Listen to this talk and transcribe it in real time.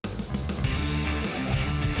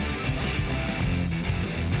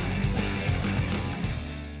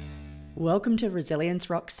Welcome to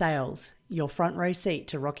Resilience Rock Sales, your front row seat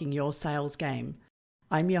to rocking your sales game.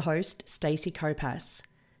 I'm your host, Stacey Kopass.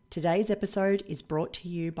 Today's episode is brought to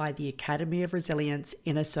you by the Academy of Resilience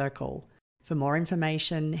Inner Circle. For more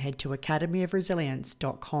information, head to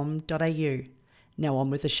academyofresilience.com.au. Now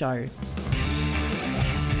on with the show.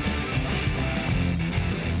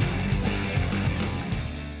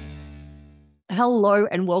 Hello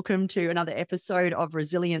and welcome to another episode of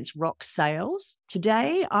Resilience Rock Sales.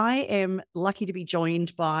 Today, I am lucky to be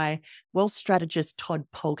joined by wealth strategist Todd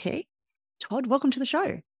Polke. Todd, welcome to the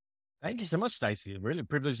show. Thank you so much, Stacey. Really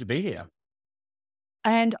privileged to be here.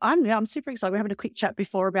 And I'm super excited. We're having a quick chat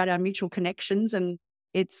before about our mutual connections, and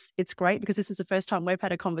it's great because this is the first time we've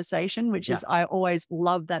had a conversation, which is I always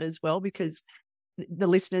love that as well, because the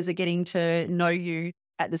listeners are getting to know you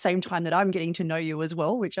at the same time that I'm getting to know you as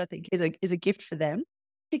well, which I think is a gift for them.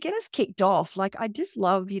 To get us kicked off, I just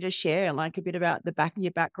love you to share a bit about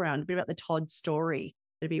your background, a bit about the Todd story.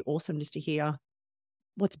 It'd be awesome just to hear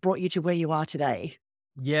what's brought you to where you are today.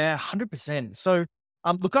 Yeah, 100%. So,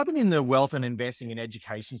 look, I've been in the wealth and investing in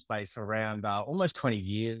education space for around almost 20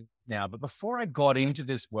 years now. But before I got into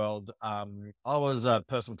this world, I was a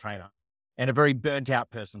personal trainer and a very burnt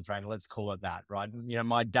out personal trainer. Let's call it that, right?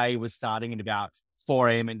 My day was starting at about 4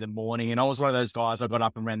 a.m. in the morning. And I was one of those guys, I got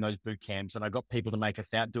up and ran those boot camps and I got people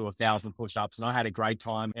to do 1,000 push-ups and I had a great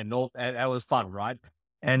time and that was fun, right?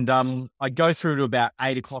 And I go through to about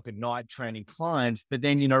 8 o'clock at night training clients, but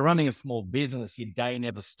then, running a small business, your day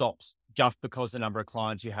never stops just because the number of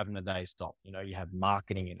clients you have in a day stop. You have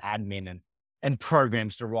marketing and admin and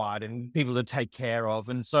programs to write and people to take care of.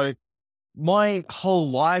 And so my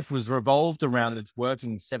whole life was revolved around it's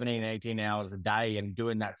working 17, 18 hours a day and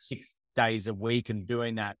doing that 6 days a week and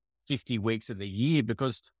doing that 50 weeks of the year,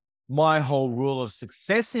 because my whole rule of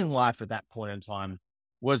success in life at that point in time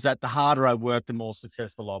was that the harder I work, the more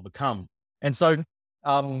successful I'll become. And so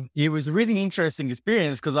it was a really interesting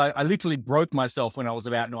experience because I literally broke myself when I was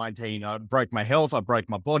about 19. I broke my health, I broke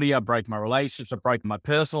my body, I broke my relationships, I broke my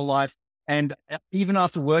personal life. And even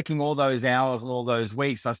after working all those hours and all those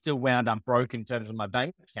weeks, I still wound up broke in terms of my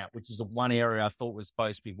bank account, which is the one area I thought was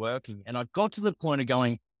supposed to be working. And I got to the point of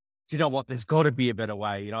going, do you know what? There's got to be a better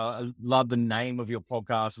way. I love the name of your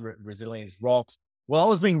podcast, Resilience Rocks. Well, I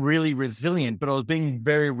was being really resilient, but I was being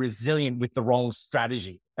very resilient with the wrong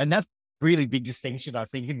strategy. And that's a really big distinction, I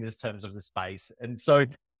think, in this terms of the space. And so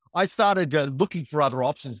I started looking for other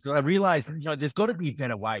options because I realized, there's got to be a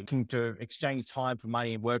better way. Looking to exchange time for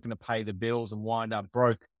money and working to pay the bills and wind up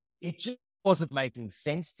broke. It just wasn't making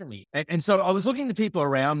sense to me. And so I was looking at the people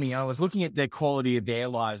around me. I was looking at their quality of their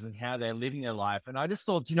lives and how they're living their life. And I just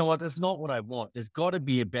thought, you know what? That's not what I want. There's got to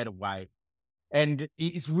be a better way. And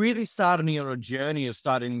it's really started me on a journey of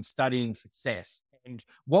studying success and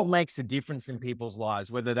what makes a difference in people's lives,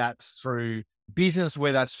 whether that's through business,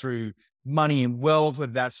 whether that's through money and wealth,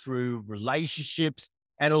 whether that's through relationships.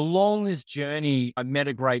 And along this journey, I met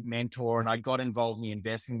a great mentor and I got involved in the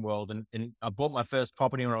investing world. And I bought my first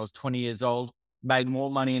property when I was 20 years old, made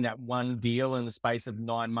more money in that one deal in the space of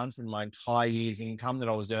 9 months than my entire year's income that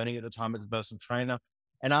I was earning at the time as a personal trainer.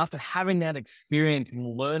 And after having that experience and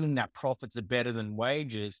learning that profits are better than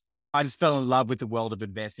wages, I just fell in love with the world of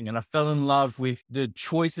investing and I fell in love with the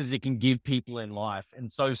choices it can give people in life.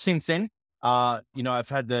 And so since then, I've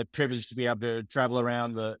had the privilege to be able to travel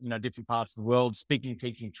around the, different parts of the world, speaking,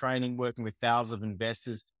 teaching, training, working with thousands of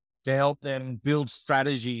investors to help them build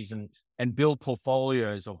strategies and build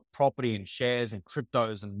portfolios of property and shares and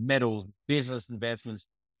cryptos and metals, business investments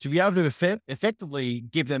to be able to effectively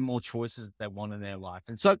give them more choices that they want in their life.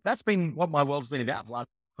 And so that's been what my world's been about the last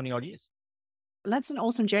 20 odd years. That's an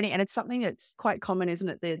awesome journey. And it's something that's quite common, isn't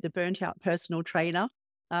it? The burnt out personal trainer.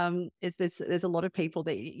 There's a lot of people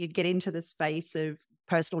that you get into the space of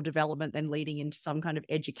personal development, then leading into some kind of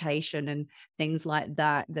education and things like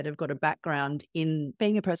that have got a background in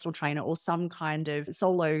being a personal trainer or some kind of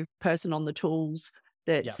solo person on the tools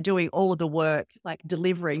that's doing all of the work, like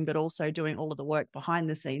delivering, but also doing all of the work behind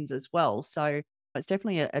the scenes as well. So it's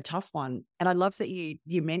definitely a tough one. And I love that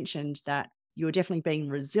you mentioned that you were definitely being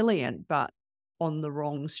resilient, but on the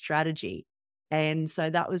wrong strategy. And so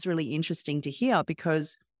that was really interesting to hear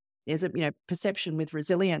because there's a perception with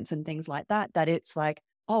resilience and things like that it's like,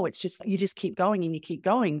 oh, it's just, you just keep going and you keep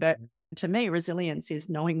going. But to me, resilience is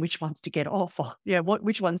knowing which ones to get off or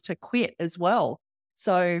which ones to quit as well.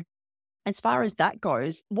 So as far as that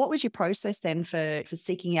goes, what was your process then for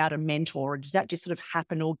seeking out a mentor? Or did that just sort of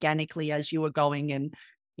happen organically as you were going and,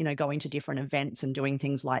 going to different events and doing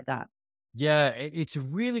things like that? Yeah, it's a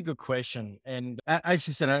really good question. And as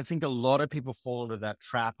you said, I think a lot of people fall into that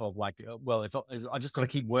trap of like, well, if I just got to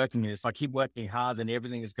keep working this, if I keep working hard, then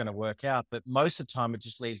everything is going to work out. But most of the time, it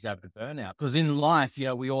just leads to burnout. Because in life,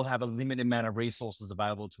 we all have a limited amount of resources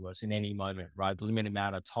available to us in any moment, right? Limited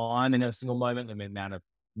amount of time in a single moment, limited amount of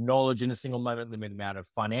knowledge in a single moment, limited amount of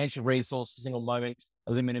financial resources, in a single moment,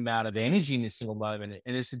 a limited amount of energy in a single moment.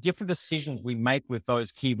 And it's the different decisions we make with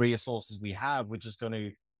those key resources we have, which is going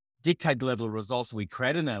to dictate the level of results we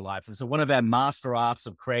create in our life. And so one of our master arts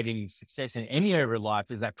of creating success in any area of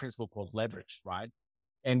life is that principle called leverage, right?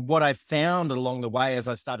 And what I found along the way as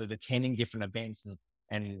I started attending different events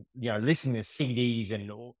and listening to CDs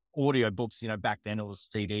and audio books, back then it was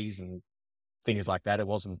CDs and things like that. It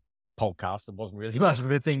wasn't podcast. It wasn't really much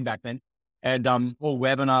of a thing back then. And or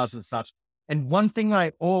webinars and such. And one thing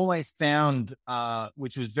I always found,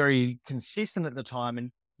 which was very consistent at the time,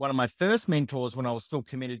 and one of my first mentors when I was still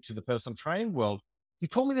committed to the personal training world, he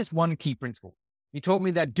taught me this one key principle. He taught me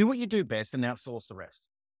that do what you do best and outsource the rest,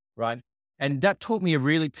 right? And that taught me a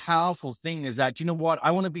really powerful thing is that, you know what, I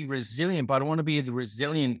want to be resilient, but I want to be the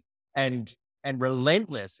resilient and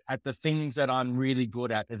relentless at the things that I'm really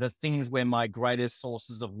good at, the things where my greatest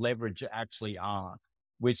sources of leverage actually are,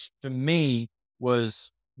 which for me was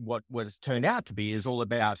what it's turned out to be is all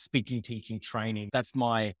about speaking, teaching, training.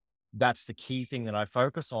 That's the key thing that I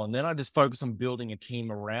focus on. Then I just focus on building a team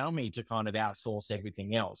around me to kind of outsource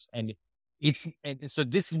everything else. And so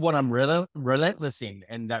this is what I'm relentless in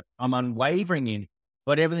and that I'm unwavering in,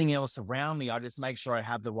 but everything else around me, I just make sure I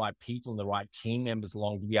have the right people and the right team members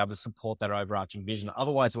along to be able to support that overarching vision.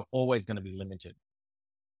 Otherwise, we're always going to be limited.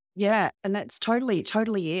 Yeah, and that's totally,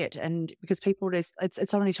 totally it. And because people just, it's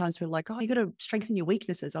so many times people are like, oh, you got to strengthen your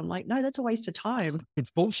weaknesses. I'm like, no, that's a waste of time. It's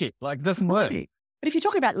bullshit. Like, it doesn't work. But if you're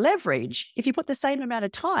talking about leverage, if you put the same amount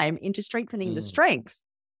of time into strengthening the strengths,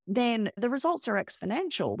 then the results are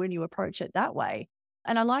exponential when you approach it that way.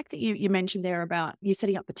 And I like that you mentioned there about you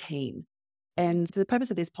setting up the team. And the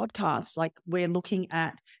purpose of this podcast, like we're looking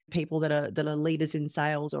at people that are leaders in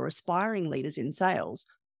sales or aspiring leaders in sales.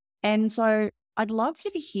 And so I'd love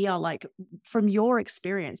you to hear, like, from your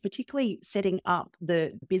experience, particularly setting up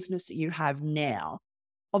the business that you have now.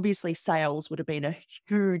 Obviously, sales would have been a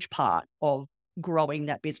huge part of growing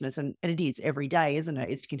that business. And it is every day, isn't it?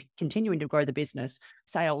 It's continuing to grow the business.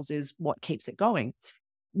 Sales is what keeps it going.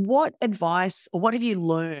 What advice or what have you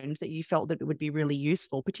learned that you felt that it would be really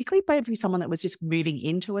useful, particularly maybe someone that was just moving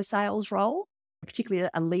into a sales role, particularly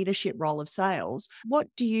a leadership role of sales? What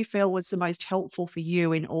do you feel was the most helpful for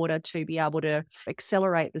you in order to be able to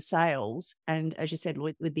accelerate the sales? And as you said,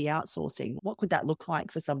 with the outsourcing, what could that look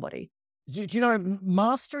like for somebody? Do you know,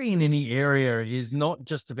 mastery in any area is not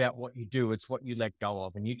just about what you do, it's what you let go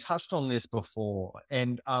of. And you touched on this before.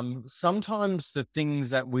 And sometimes the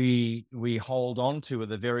things that we hold on to are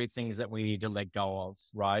the very things that we need to let go of,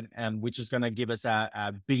 right? And which is going to give us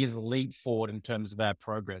our biggest leap forward in terms of our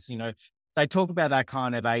progress. They talk about that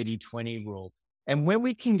kind of 80-20 rule. And when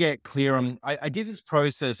we can get clear on, I did this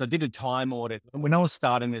process, I did a time audit when I was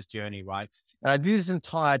starting this journey, right? And I did this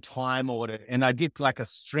entire time audit and I did like a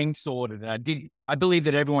strengths audit. And I believe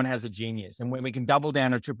that everyone has a genius. And when we can double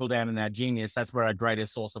down or triple down on our genius, that's where our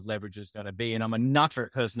greatest source of leverage is going to be. And I'm a nutter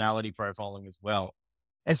at personality profiling as well.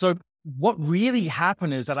 And so what really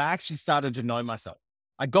happened is that I actually started to know myself.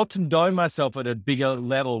 I got to know myself at a bigger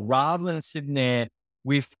level rather than sitting there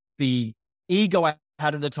with the ego I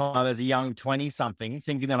had at the time as a young 20-something,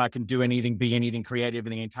 thinking that I can do anything, be anything, create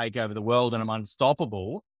everything, and take over the world, and I'm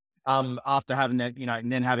unstoppable. After having that,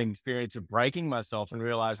 and then having experience of breaking myself and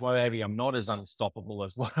realize, well, maybe I'm not as unstoppable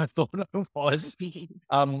as what I thought I was.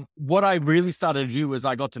 What I really started to do was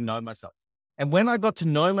I got to know myself. And when I got to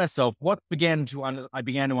know myself, what I began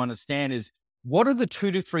to understand is what are the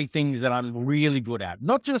 2 to 3 things that I'm really good at?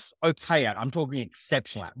 Not just okay at, I'm talking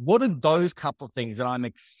exceptional at. What are those couple of things that I'm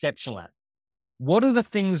exceptional at? What are the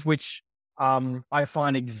things which I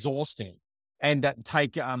find exhausting and that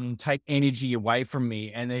take energy away from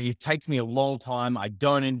me? And it takes me a long time. I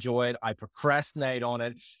don't enjoy it. I procrastinate on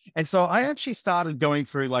it. And so I actually started going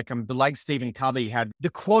through like the late Stephen Covey had the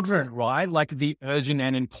quadrant, right? Like the urgent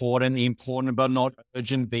and important, the important but not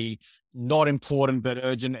urgent, the not important but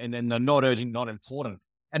urgent, and then the not urgent, not important.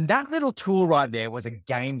 And that little tool right there was a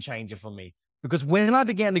game changer for me. Because when I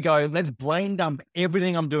began to go, let's brain dump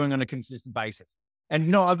everything I'm doing on a consistent basis.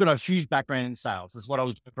 And, I've got a huge background in sales. That's what I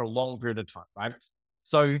was doing for a long period of time, right?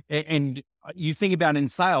 So, and you think about in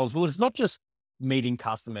sales, well, it's not just meeting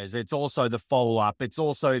customers. It's also the follow-up. It's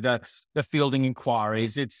also the fielding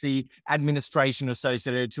inquiries. It's the administration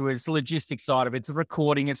associated to it. It's the logistics side of it. It's the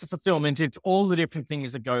recording. It's the fulfillment. It's all the different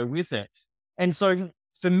things that go with it. And so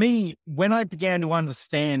for me, when I began to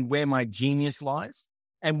understand where my genius lies,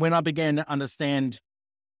 and when I began to understand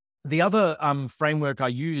the other framework I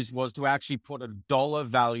used was to actually put a dollar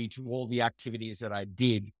value to all the activities that I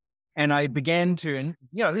did. And I began to, and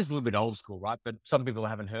this is a little bit old school, right? But some people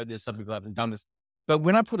haven't heard this, some people haven't done this. But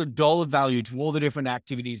when I put a dollar value to all the different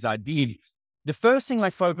activities I did, the first thing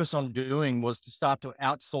I focused on doing was to start to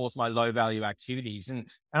outsource my low value activities. And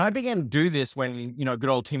I began to do this when, good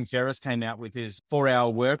old Tim Ferriss came out with his 4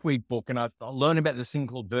 Hour Work Week book. And I learned about this thing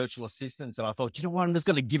called virtual assistants. And I thought, you know what, I'm just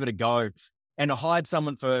going to give it a go. And I hired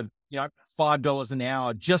someone for, $5 an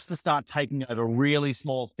hour just to start taking over really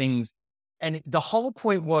small things. And the whole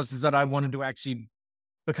point is that I wanted to actually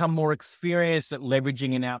become more experienced at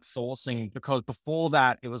leveraging and outsourcing, because before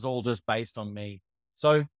that, it was all just based on me.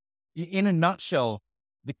 So in a nutshell,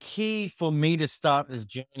 the key for me to start this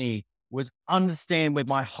journey was understand where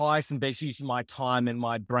my highest and best use of my time and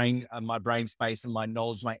my brain space and my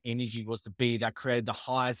knowledge, my energy was to be that created the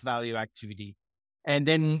highest value activity. And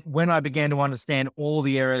then when I began to understand all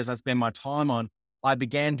the areas I spend my time on, I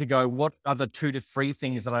began to go, what are the 2 to 3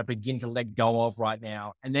 things that I begin to let go of right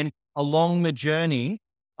now? And then along the journey,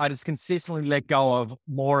 I just consistently let go of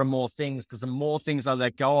more and more things, because the more things I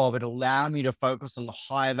let go of, it allowed me to focus on the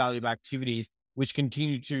higher value activities, which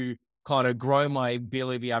continue to kind of grow my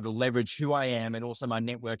ability to be able to leverage who I am and also my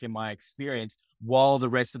network and my experience while the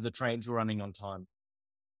rest of the trains were running on time.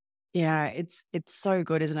 Yeah, it's so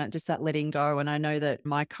good, isn't it? Just that letting go. And I know that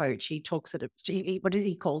my coach, he talks at what did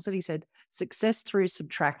he calls it? He said success through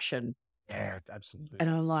subtraction. Yeah, absolutely. And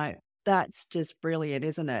I'm like, that's just brilliant,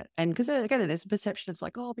 isn't it? And because again, there's a perception, it's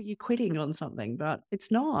like, oh, but you're quitting on something, but it's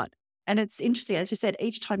not. And it's interesting, as you said,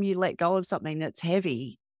 each time you let go of something that's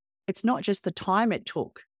heavy, it's not just the time it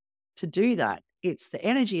took to do that, it's the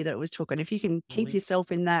energy that it was took. And if you can keep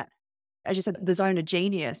yourself in that, as you said, the zone of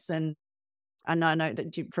genius. And I know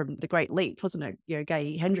that from The Great Leap, wasn't it?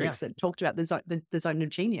 Gay Hendricks that talked about the zone of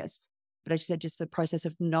genius. But as you said, just the process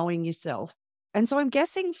of knowing yourself. And so I'm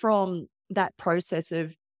guessing from that process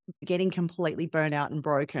of getting completely burnt out and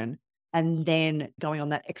broken, and then going on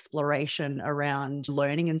that exploration around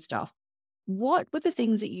learning and stuff, what were the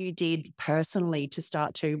things that you did personally to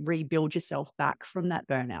start to rebuild yourself back from that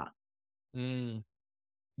burnout? Mm.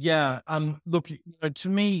 Yeah. Look, to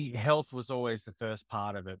me, health was always the first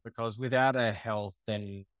part of it, because without our health,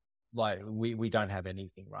 then like we don't have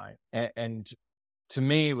anything, right? And to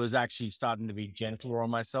me, it was actually starting to be gentler on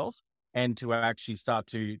myself and to actually start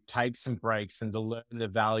to take some breaks and to learn the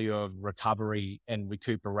value of recovery and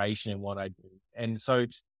recuperation in what I do. And so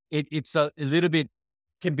it's a little bit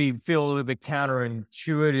feel a little bit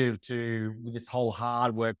counterintuitive to this whole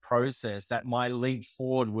hard work process. That my leap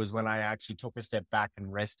forward was when I actually took a step back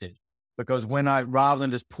and rested. Because rather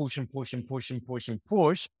than just push and push and push and push and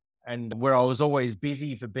push, and where I was always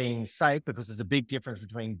busy for being safe, because there's a big difference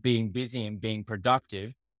between being busy and being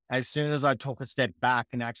productive. As soon as I took a step back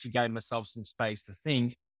and actually gave myself some space to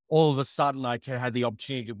think, all of a sudden I had the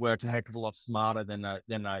opportunity to work a heck of a lot smarter than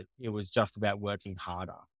it was just about working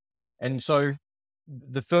harder. And so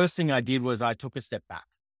the first thing I did was I took a step back,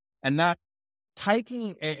 and that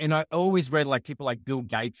and I always read like people like Bill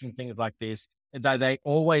Gates and things like this, that they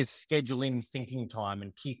always schedule in thinking time.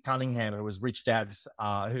 And Keith Cunningham, who was Rich Dad's,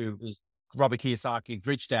 who was Robert Kiyosaki's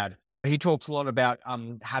Rich Dad, he talks a lot about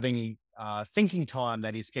having thinking time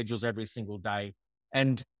that he schedules every single day.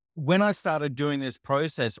 And when I started doing this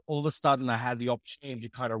process, all of a sudden I had the opportunity to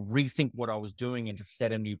kind of rethink what I was doing and to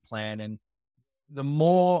set a new plan. And the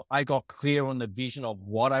more I got clear on the vision of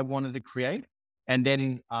what I wanted to create, and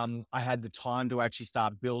then I had the time to actually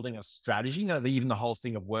start building a strategy, even the whole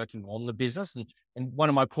thing of working on the business. And one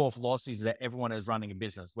of my core philosophies is that everyone is running a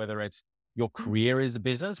business, whether it's your career is a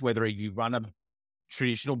business, whether you run a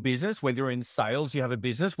traditional business, whether you're in sales, you have a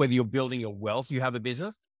business, whether you're building your wealth, you have a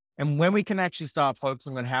business. And when we can actually start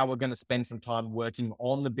focusing on how we're going to spend some time working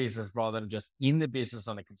on the business rather than just in the business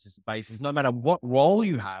on a consistent basis, no matter what role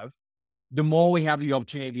you have, the more we have the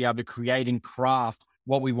opportunity to be able to create and craft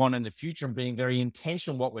what we want in the future and being very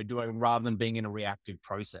intentional what we're doing rather than being in a reactive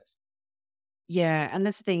process. Yeah. And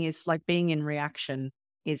that's the thing, is like being in reaction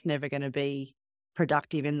is never going to be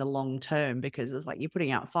productive in the long term, because it's like you're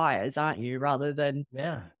putting out fires, aren't you? Rather than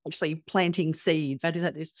actually planting seeds. I just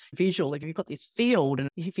had this visual, like you've got this field, and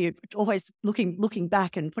if you're always looking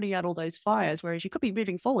back and putting out all those fires, whereas you could be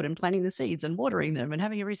moving forward and planting the seeds and watering them and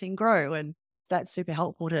having everything grow. And that's super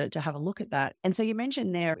helpful to have a look at that. And so you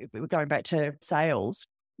mentioned there, we're going back to sales.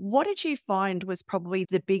 What did you find was probably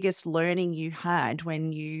the biggest learning you had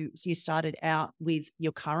when you started out with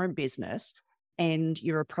your current business and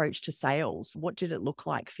your approach to sales? What did it look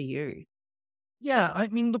like for you? Yeah, I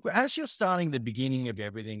mean, look, as you're starting the beginning of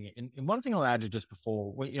everything, and one thing I'll add to just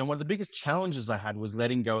before, one of the biggest challenges I had was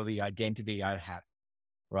letting go of the identity I had,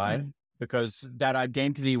 right? Mm. Because that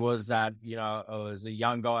identity was that, I was a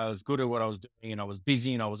young guy, I was good at what I was doing, and I was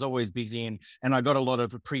busy, and I was always busy, and I got a lot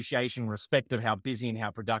of appreciation, respect of how busy and how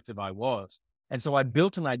productive I was. And so I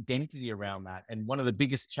built an identity around that. And one of the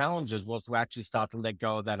biggest challenges was to actually start to let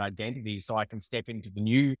go of that identity so I can step into the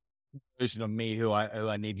new version of me who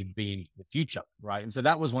I needed to be in the future, right? And so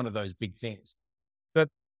that was one of those big things. But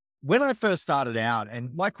when I first started out,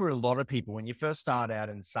 and like for a lot of people, when you first start out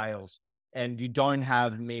in sales and you don't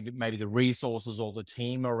have maybe the resources or the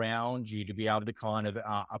team around you to be able to kind of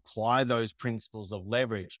apply those principles of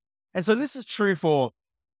leverage. And so this is true for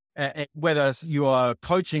whether you are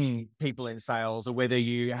coaching people in sales or whether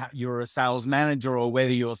you're a sales manager or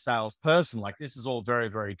whether you're a salesperson. Like this is all very,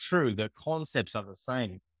 very true. The concepts are the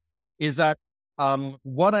same. Is that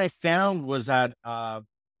what I found was that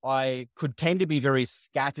I could tend to be very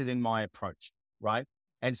scattered in my approach, right?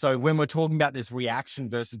 And so when we're talking about this reaction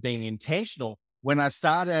versus being intentional, when I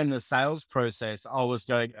started in the sales process, I was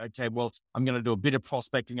going, okay, well, I'm going to do a bit of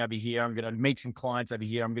prospecting over here. I'm going to meet some clients over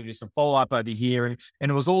here. I'm going to do some follow up over here.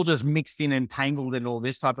 And it was all just mixed in and tangled and all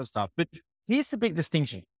this type of stuff. But here's the big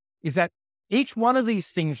distinction is that each one of these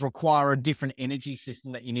things require a different energy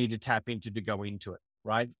system that you need to tap into to go into it,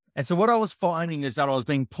 right? And so what I was finding is that I was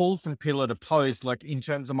being pulled from pillar to post, like in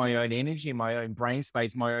terms of my own energy, my own brain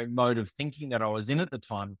space, my own mode of thinking that I was in at the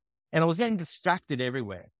time. And I was getting distracted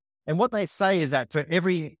everywhere. And what they say is that for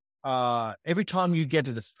every time you get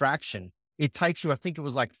a distraction, it takes you, I think it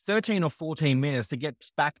was like 13 or 14 minutes to get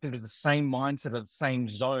back into the same mindset or the same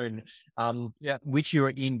zone, which you were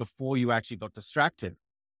in before you actually got distracted.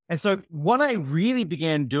 And so what I really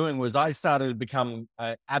began doing was I started to become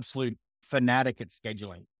an absolute fanatic at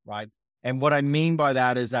scheduling, right? And what I mean by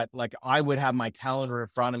that is that like I would have my calendar in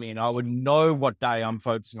front of me and I would know what day I'm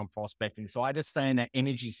focusing on prospecting. So I just stay in that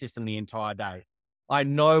energy system the entire day. I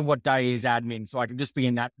know what day is admin, so I can just be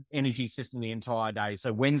in that energy system the entire day.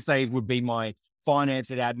 So Wednesdays would be my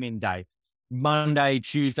finance and admin day. Monday,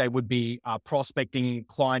 Tuesday would be prospecting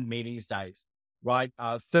client meetings days, right?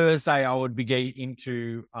 Thursday, I would be getting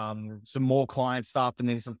into some more client stuff and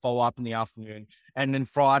then some follow up in the afternoon. And then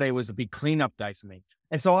Friday was a big cleanup day for me.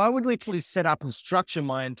 And so I would literally set up and structure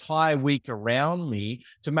my entire week around me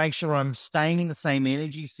to make sure I'm staying in the same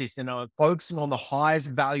energy system. I'm focusing on the highest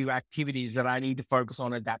value activities that I need to focus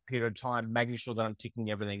on at that period of time, making sure that I'm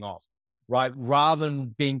ticking everything off, right? Rather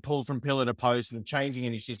than being pulled from pillar to post and changing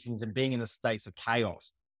energy systems and being in a state of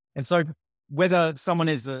chaos. And so whether someone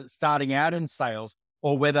is starting out in sales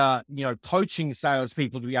or whether, coaching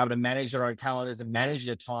salespeople to be able to manage their own calendars and manage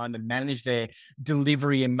their time and manage their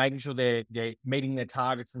delivery and making sure they're meeting their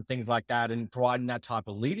targets and things like that and providing that type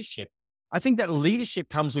of leadership. I think that leadership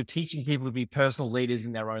comes with teaching people to be personal leaders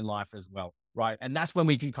in their own life as well, right? And that's when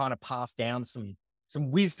we can kind of pass down some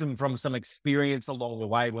wisdom from some experience along the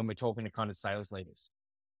way when we're talking to kind of sales leaders.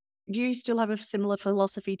 Do you still have a similar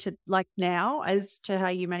philosophy to like now as to how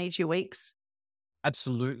you manage your weeks?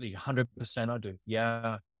 Absolutely, 100% I do.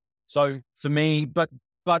 Yeah. So for me, but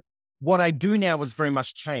what I do now was very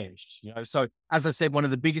much changed, So as I said, one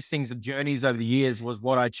of the biggest things of journeys over the years was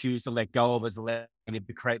what I choose to let go of as a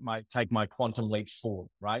to take my quantum leaps forward,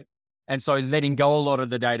 right? And so letting go a lot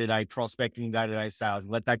of the day-to-day prospecting, day-to-day sales,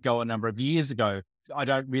 let that go a number of years ago. I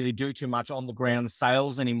don't really do too much on the ground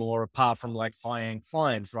sales anymore, apart from like high-end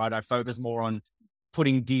clients, right? I focus more on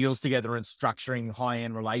putting deals together and structuring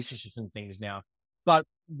high-end relationships and things now. But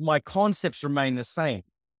my concepts remain the same.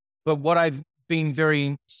 But what I've been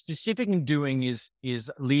very specific in doing is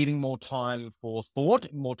leaving more time for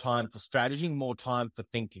thought, more time for strategy, more time for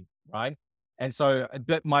thinking, right? And so,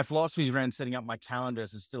 but my philosophies around setting up my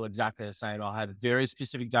calendars is still exactly the same. I have very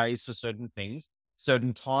specific days for certain things,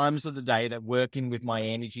 certain times of the day that work in with my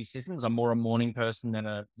energy systems. I'm more a morning person than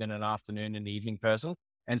an afternoon and evening person.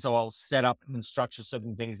 And so I'll set up and structure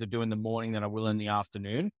certain things to do in the morning than I will in the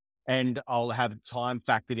afternoon. And I'll have time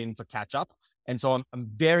factored in for catch up. And so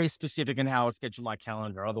I'm very specific in how I schedule my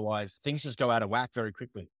calendar. Otherwise, things just go out of whack very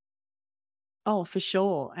quickly. Oh, for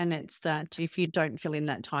sure. And it's that if you don't fill in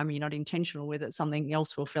that time, you're not intentional with it, something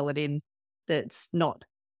else will fill it in that's not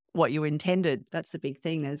what you intended. That's the big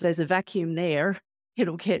thing. There's a vacuum there.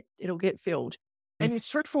 It'll get filled. And it's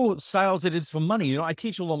true for sales, it is for money. I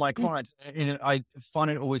teach all of my Mm. clients, and I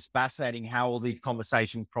find it always fascinating how all these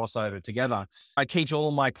conversations cross over together. I teach all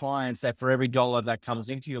of my clients that for every dollar that comes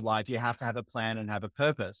into your life, you have to have a plan and have a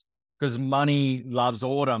purpose because money loves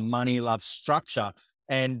order, money loves structure.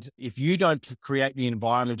 And if you don't create the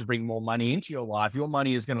environment to bring more money into your life, your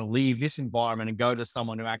money is going to leave this environment and go to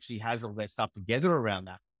someone who actually has all their stuff together around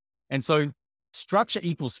that. And so structure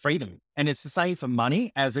equals freedom. And it's the same for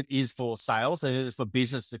money as it is for sales, as it is for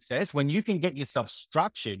business success. When you can get yourself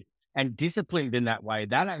structured and disciplined in that way,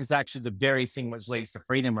 that is actually the very thing which leads to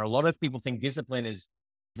freedom. Where a lot of people think discipline is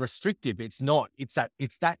restrictive. It's not. It's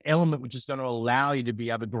that element which is going to allow you to be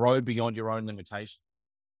able to grow beyond your own limitations.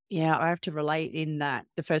 Yeah, I have to relate in that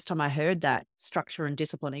the first time I heard that structure and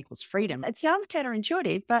discipline equals freedom, it sounds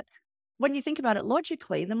counterintuitive, but when you think about it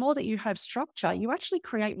logically, the more that you have structure, you actually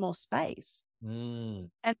create more space. Mm.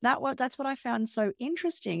 And that's what I found so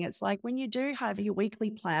interesting. It's like when you do have your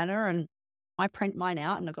weekly planner, and I print mine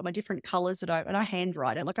out and I've got my different colors and I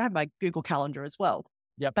handwrite it. Like I have my Google Calendar as well.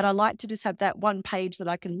 Yep. But I like to just have that one page that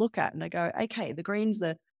I can look at and I go, okay, the green's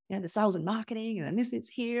the sales and marketing, and then this is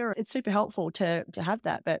here. It's super helpful to have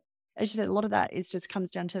that. But as you said, a lot of that is just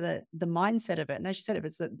comes down to the mindset of it. And as you said, if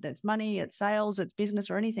it's money, it's sales, it's business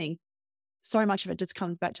or anything, so much of it just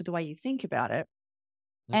comes back to the way you think about it.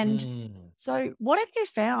 And so what have you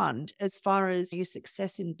found as far as your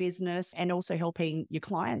success in business and also helping your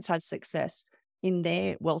clients have success in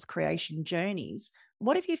their wealth creation journeys?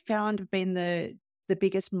 What have you found have been the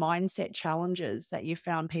biggest mindset challenges that you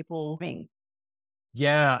found people having?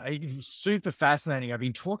 Yeah, it's super fascinating. I've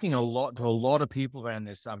been talking a lot to a lot of people around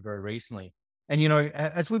this very recently. And,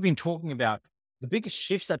 as we've been talking about, the biggest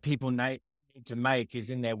shifts that people need to make is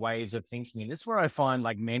in their ways of thinking. And this is where I find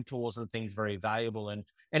like mentors and things very valuable. And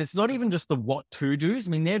it's not even just the what to do's.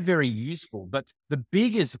 I mean, they're very useful, but the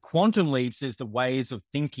biggest quantum leaps is the ways of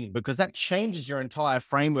thinking, because that changes your entire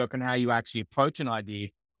framework on how you actually approach an idea,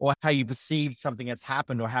 or how you perceive something that's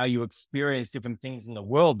happened, or how you experience different things in the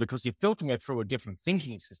world, because you're filtering it through a different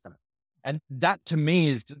thinking system. And that to me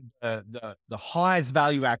is the highest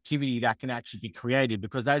value activity that can actually be created,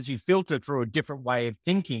 because as you filter through a different way of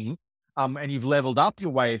thinking, and you've leveled up your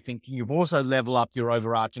way of thinking, you've also leveled up your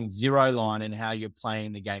overarching zero line and how you're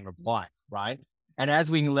playing the game of life, right? And as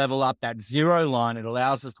we level up that zero line, it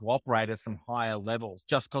allows us to operate at some higher levels,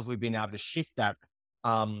 just because we've been able to shift that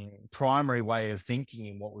primary way of thinking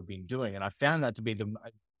in what we've been doing. And I found that to be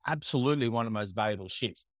absolutely one of the most valuable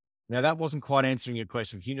shifts. Now, that wasn't quite answering your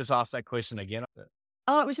question. Can you just ask that question again?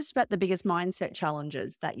 Oh, it was just about the biggest mindset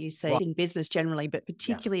challenges that you see in business generally, but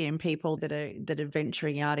particularly in people that are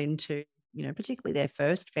venturing out into, particularly their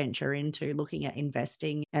first venture into looking at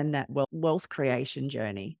investing and that wealth creation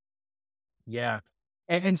journey. Yeah.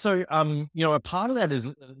 And so, a part of that is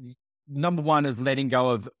number one is letting go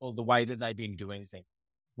of all the way that they've been doing things,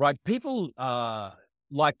 right? People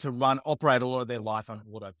like to operate a lot of their life on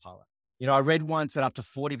autopilot. I read once that up to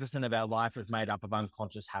 40% of our life is made up of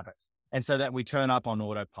unconscious habits. And so that we turn up on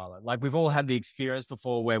autopilot. Like we've all had the experience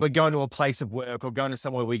before where we're going to a place of work or going to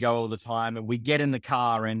somewhere we go all the time, and we get in the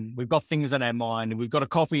car and we've got things in our mind and we've got a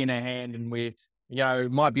coffee in our hand and we,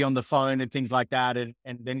 might be on the phone and things like that. And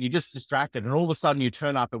then you're just distracted. And all of a sudden you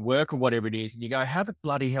turn up at work or whatever it is and you go, how the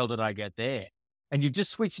bloody hell did I get there? And you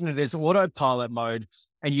just switch into this autopilot mode,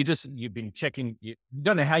 and you've been checking, you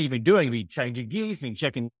don't know how you've been doing. You've been changing gears, you've been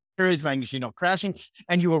checking making sure you're not crashing,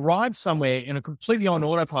 and you arrive somewhere in a completely on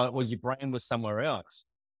autopilot where your brain was somewhere else.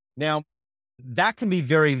 Now, that can be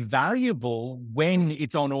very valuable when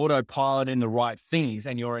it's on autopilot in the right things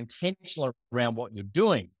and you're intentional around what you're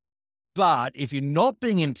doing. But if you're not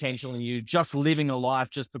being intentional and you're just living a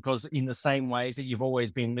life just because in the same ways that you've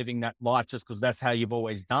always been living that life just because that's how you've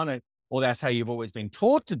always done it, or that's how you've always been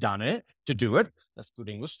taught to do it. That's good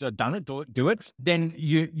English. Done it, do it. Then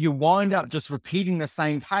you wind up just repeating the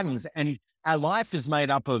same patterns. And our life is made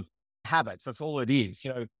up of habits. That's all it is.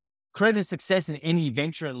 Creating success in any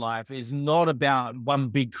venture in life is not about one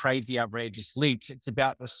big, crazy, outrageous leap. It's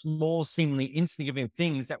about the small, seemingly insignificant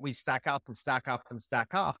things that we stack up and stack up and stack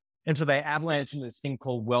up until they avalanche into this thing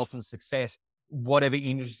called wealth and success, whatever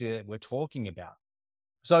industry that we're talking about.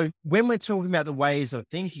 So when we're talking about the ways of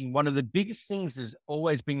thinking, one of the biggest things is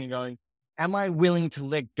always being going, am I willing to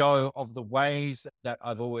let go of the ways that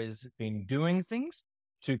I've always been doing things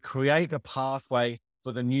to create a pathway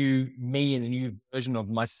for the new me and the new version of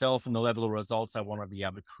myself and the level of results I want to be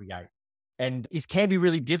able to create? And it can be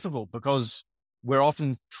really difficult because we're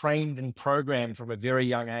often trained and programmed from a very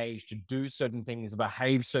young age to do certain things,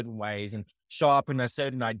 behave certain ways, and show up in a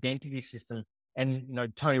certain identity system. And,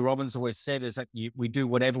 Tony Robbins always said is that we do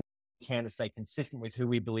whatever we can to stay consistent with who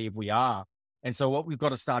we believe we are. And so what we've got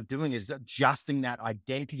to start doing is adjusting that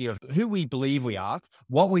identity of who we believe we are,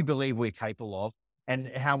 what we believe we're capable of, and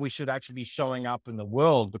how we should actually be showing up in the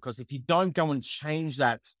world. Because if you don't go and change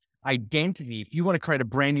that identity, if you want to create a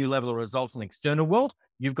brand new level of results in the external world,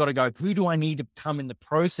 You've got to go, who do I need to become in the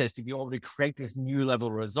process to be able to create this new level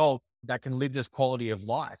of result that can live this quality of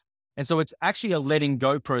life? And so it's actually a letting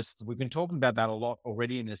go process. We've been talking about that a lot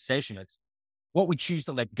already in this session. It's what we choose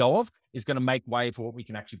to let go of is going to make way for what we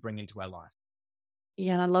can actually bring into our life.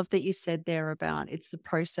 Yeah, and I love that you said there about it's the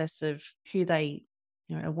process of who they,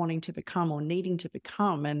 are wanting to become or needing to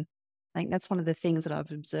become. And I think that's one of the things that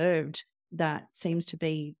I've observed that seems to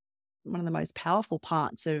be one of the most powerful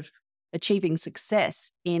parts of achieving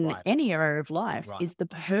success in Right. any area of life Right. is the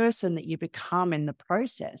person that you become in the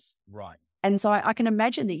process. Right. And so I can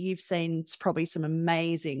imagine that you've seen probably some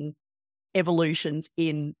amazing evolutions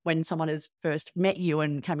in when someone has first met you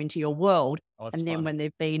and come into your world, Oh, it's and then fun. when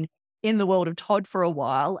they've been in the world of Todd for a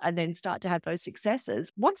while and then start to have those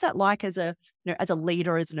successes. What's that like as a, as a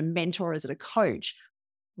leader, as a mentor, as a coach?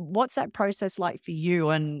 What's that process like for you,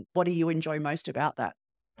 and what do you enjoy most about that?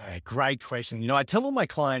 Great question. I tell all my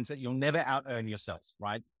clients that you'll never out earn yourself,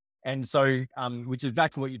 right? And so, which is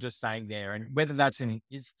exactly what you're just saying there. And whether that's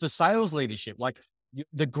it's the sales leadership, like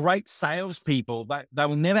the great salespeople, that they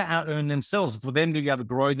will never out earn themselves. For them to be able to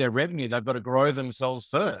grow their revenue, they've got to grow themselves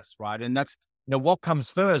first, right? And that's, what comes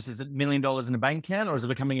first? Is it $1 million in a bank account, or is it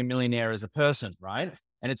becoming a millionaire as a person, right?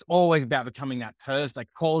 And it's always about becoming that person, that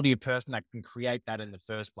quality of person that can create that in the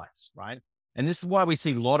first place, right? And this is why we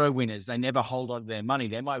see lotto winners. They never hold on to their money.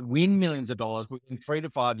 They might win millions of dollars, but in 3 to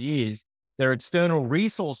 5 years, their external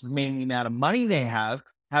resources, meaning the amount of money they have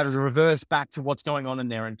to reverse back to what's going on in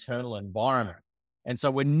their internal environment. And so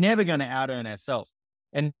we're never going to out earn ourselves.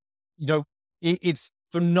 And, it's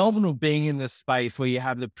phenomenal being in this space where you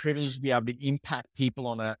have the privilege to be able to impact people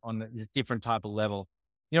on this different type of level.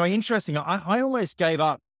 Interesting. I almost gave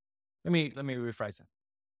up. Let me rephrase that.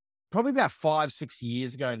 Probably about 5, 6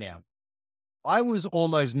 years ago now, I was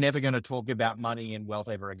almost never going to talk about money and wealth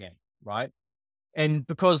ever again, right? And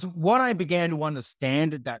because what I began to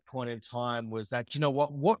understand at that point in time was that,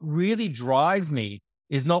 what really drives me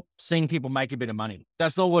is not seeing people make a bit of money.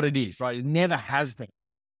 That's not what it is, right? It never has been.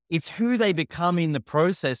 It's who they become in the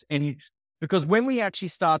process. And because when we actually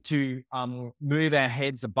start to move our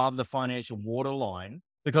heads above the financial waterline,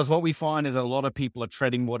 because what we find is a lot of people are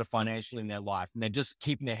treading water financially in their life, and they're just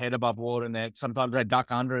keeping their head above water, and sometimes they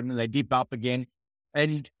duck under it and then they dip up again.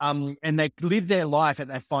 And they live their life at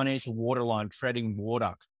that financial waterline, treading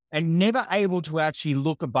water, and never able to actually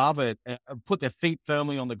look above it and put their feet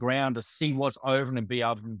firmly on the ground to see what's over and be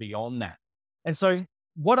able and beyond that. And so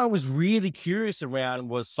what I was really curious around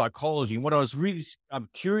was psychology. What I was really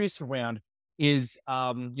curious around is,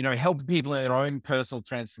 helping people in their own personal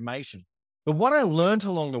transformation. But what I learned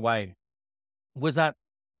along the way was that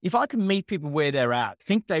if I can meet people where they're at,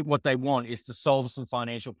 what they want is to solve some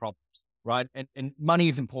financial problems, right? And money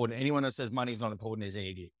is important. Anyone that says money is not important is an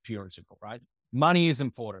idiot, pure and simple, right? Money is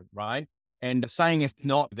important, right? And saying if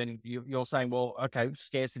not, then you're saying, well, okay,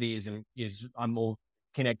 scarcity I'm more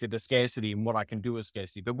connected to scarcity and what I can do with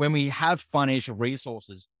scarcity. But when we have financial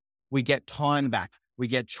resources, we get time back. We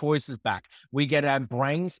get choices back. We get our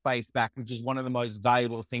brain space back, which is one of the most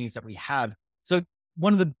valuable things that we have. So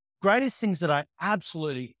one of the greatest things that I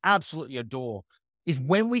absolutely, absolutely adore is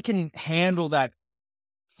when we can handle that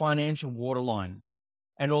financial waterline,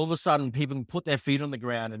 and all of a sudden people can put their feet on the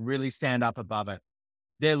ground and really stand up above it.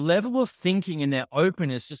 Their level of thinking and their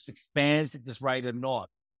openness just expands at this rate of not.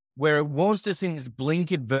 Where it was just in this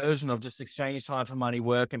blinkered version of just exchange time for money,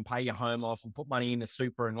 work and pay your home off and put money in a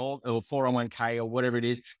super and all, or 401k or whatever it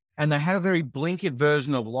is. And they had a very blinkered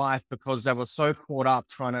version of life because they were so caught up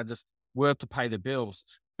trying to just work to pay the bills.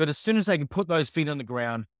 But as soon as they could put those feet on the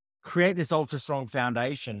ground, create this ultra strong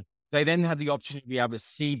foundation, they then had the opportunity to be able to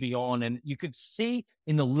see beyond. And you could see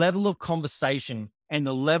in the level of conversation and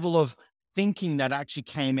the level of thinking that actually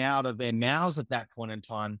came out of their mouths at that point in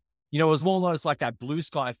time. It was almost like that blue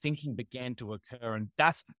sky thinking began to occur. And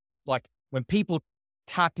that's like when people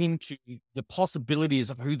tap into the possibilities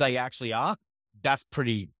of who they actually are, that's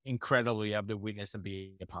pretty incredibly able to witness and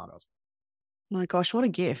be a part of. My gosh, what a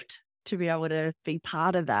gift to be able to be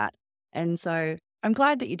part of that. And so I'm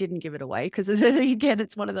glad that you didn't give it away, because again,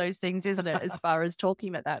 it's one of those things, isn't it, as far as talking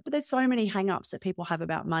about that. But there's so many hang-ups that people have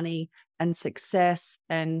about money and success,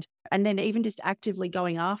 and then even just actively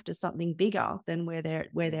going after something bigger than where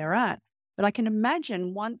they're at. But I can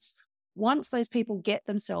imagine once those people get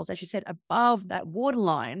themselves, as you said, above that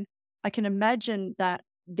waterline, I can imagine that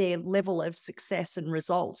their level of success and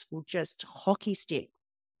results will just hockey stick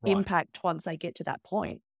Right. impact once they get to that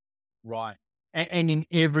point. Right. And in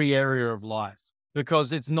every area of life,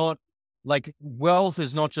 because it's not like wealth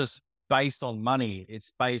is not just based on money.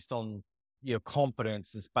 It's based on your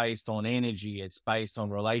competence. It's based on energy. It's based on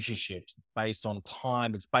relationships. It's based on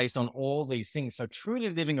time. It's based on all these things. So truly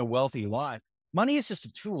living a wealthy life, money is just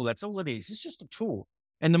a tool. That's all it is. It's just a tool.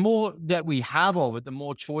 And the more that we have of it, the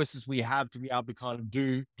more choices we have to be able to kind of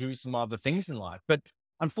do some other things in life. But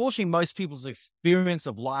unfortunately, most people's experience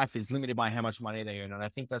of life is limited by how much money they earn. And I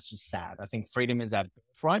think that's just sad. I think freedom is our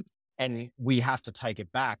birthright and we have to take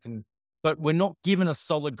it back. But we're not given a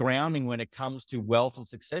solid grounding when it comes to wealth and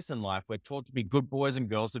success in life. We're taught to be good boys and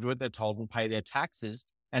girls, to do what they're told and pay their taxes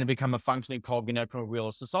and to become a functioning cog in our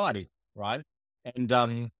real society, right? And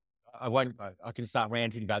I can start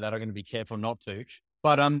ranting about that. I'm going to be careful not to.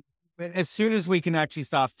 But as soon as we can actually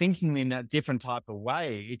start thinking in that different type of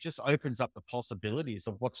way, it just opens up the possibilities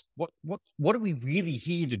of what are we really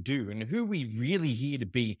here to do, and who are we really here to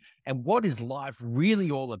be, and what is life really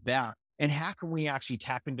all about, and how can we actually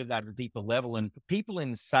tap into that at a deeper level. And for people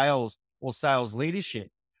in sales or sales leadership,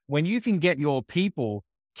 when you can get your people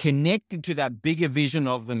connected to that bigger vision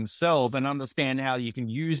of themselves and understand how you can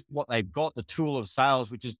use what they've got, the tool of sales,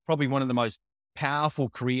 which is probably one of the most powerful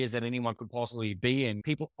careers that anyone could possibly be in.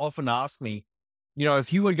 People often ask me,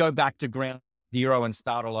 if you would go back to ground zero and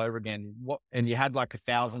start all over again, and you had like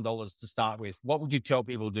 $1,000 to start with, what would you tell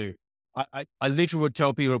people to do? I literally would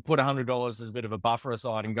tell people to put $100 as a bit of a buffer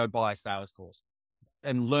aside and go buy a sales course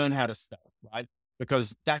and learn how to sell, right?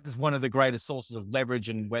 Because that is one of the greatest sources of leverage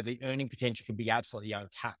and where the earning potential can be absolutely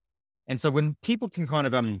uncapped. And so when people can kind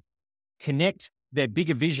of connect their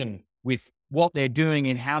bigger vision with what they're doing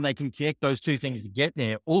and how they can connect those two things to get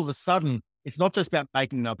there, all of a sudden, it's not just about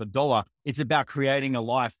making up a dollar. It's about creating a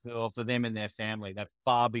life for them and their family that's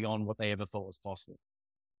far beyond what they ever thought was possible.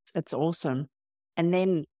 It's awesome. And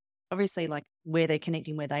then obviously like where they're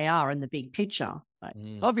connecting where they are in the big picture. Like,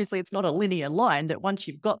 obviously it's not a linear line that once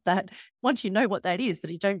you've got that, once you know what that is,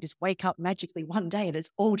 that you don't just wake up magically one day and it's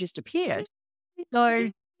all just appeared.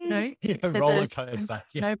 So, roller coaster.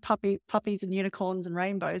 Puppies and unicorns and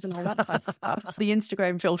rainbows and all that type of stuff. The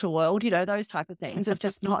Instagram filter world, those type of things. It's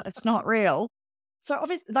just not, it's not real. So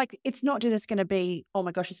obviously, like, it's not just going to be, oh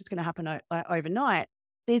my gosh, this is going to happen overnight.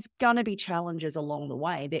 There's going to be challenges along the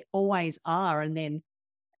way. There always are. And then,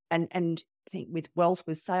 and I think with wealth,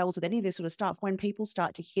 with sales, with any of this sort of stuff, when people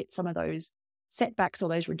start to hit some of those setbacks or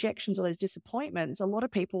those rejections or those disappointments, a lot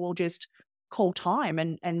of people will just call time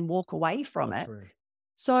and walk away from it. True.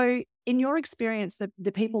 So in your experience,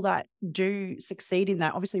 the people that do succeed in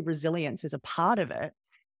that, obviously resilience is a part of it.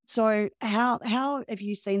 So how have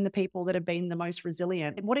you seen the people that have been the most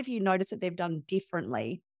resilient? What have you noticed that they've done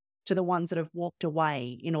differently to the ones that have walked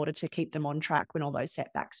away in order to keep them on track when all those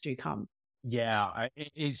setbacks do come? Yeah,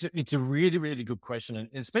 it's a really, really good question. And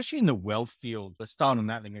especially in the wealth field, let's start on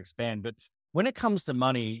that and expand. But when it comes to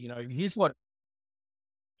money, how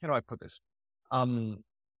do I put this?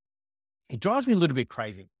 It drives me a little bit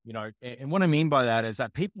crazy, and what I mean by that is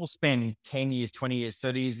that people spend 10 years, 20 years,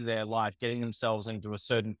 30 years of their life getting themselves into a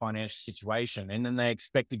certain financial situation, and then they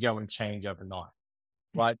expect to go and change overnight,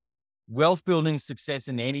 right? Wealth building success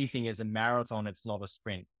in anything is a marathon. It's not a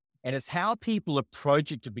sprint. And it's how people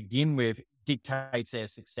approach it to begin with dictates their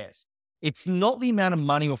success. It's not the amount of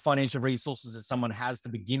money or financial resources that someone has to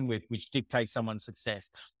begin with, which dictates someone's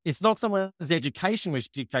success. It's not someone's education,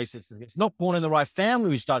 which dictates their success. It's not born in the right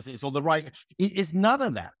family, which does this, or it's none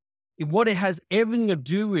of that. What it has everything to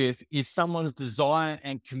do with is someone's desire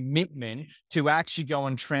and commitment to actually go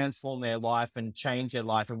and transform their life and change their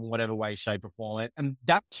life in whatever way, shape, or form. And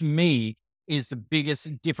that to me is the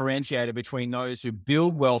biggest differentiator between those who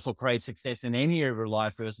build wealth or create success in any area of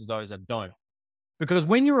life versus those that don't. Because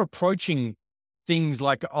when you're approaching things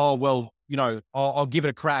like, oh, well, I'll give it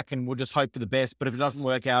a crack and we'll just hope for the best, but if it doesn't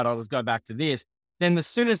work out, I'll just go back to this. Then as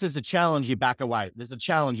soon as there's a challenge, you back away. There's a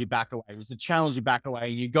challenge, you back away. There's a challenge, you back away.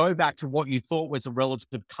 You go back to what you thought was a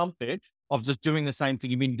relative comfort of just doing the same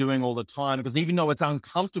thing you've been doing all the time. Because even though it's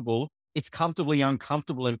uncomfortable, it's comfortably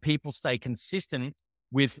uncomfortable, and people stay consistent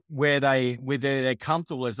with where they're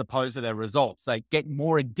comfortable as opposed to their results. They get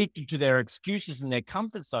more addicted to their excuses and their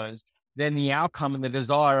comfort zones than the outcome and the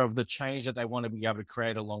desire of the change that they want to be able to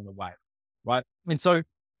create along the way, right? And so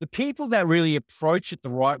the people that really approach it the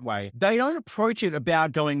right way, they don't approach it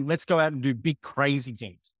about going, let's go out and do big, crazy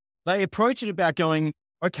things. They approach it about going,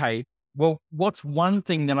 okay, well, what's one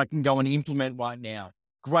thing that I can go and implement right now?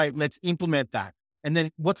 Great, let's implement that. And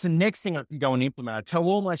then what's the next thing I can go and implement? I tell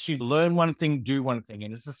all my students, learn one thing, do one thing.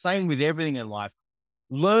 And it's the same with everything in life.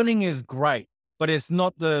 Learning is great, but it's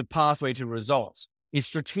not the pathway to results. It's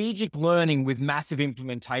strategic learning with massive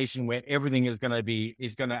implementation where everything is going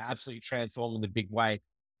to absolutely transform in a big way.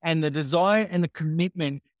 And the desire and the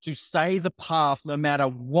commitment to stay the path, no matter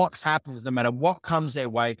what happens, no matter what comes their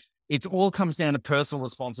way, it all comes down to personal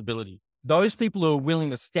responsibility. Those people who are willing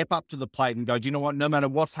to step up to the plate and go, do you know what? No matter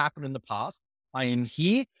what's happened in the past, I am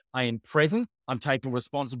here. I am present. I'm taking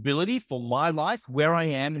responsibility for my life, where I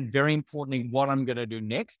am, and very importantly, what I'm going to do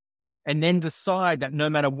next. And then decide that no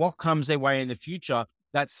matter what comes their way in the future,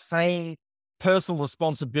 that same personal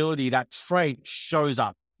responsibility, that trait shows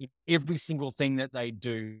up in every single thing that they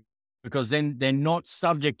do, because then they're not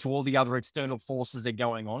subject to all the other external forces that are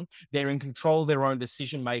going on. They're in control of their own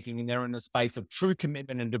decision making, and they're in a space of true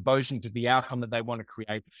commitment and devotion to the outcome that they want to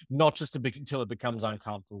create, not just until it becomes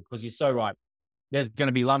uncomfortable. Because you're so right. There's going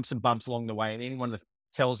to be lumps and bumps along the way, and anyone that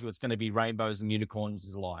tells you it's going to be rainbows and unicorns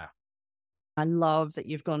is a liar. I love that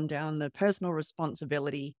you've gone down the personal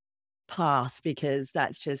responsibility path, because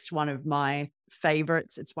that's just one of my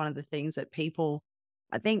favorites. It's one of the things that people,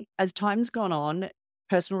 I think, as time's gone on,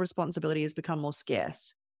 personal responsibility has become more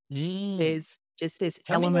scarce. There's just this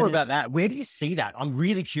Tell me element more about that. Where do you see that? I'm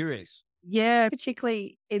really curious. yeah,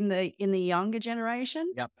 particularly in the younger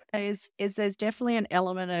generation, Yep. is there's definitely an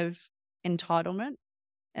element of entitlement,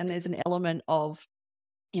 and there's an element of,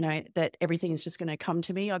 that everything is just going to come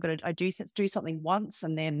to me. I do something once,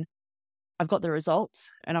 and then I've got the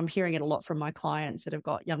results. And I'm hearing it a lot from my clients that have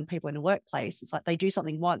got young people in the workplace. It's like they do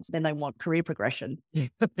something once, then they want career progression.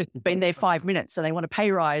 Been there 5 minutes, so they want a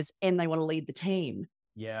pay rise and they want to lead the team.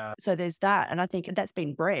 Yeah. So there's that. And I think that's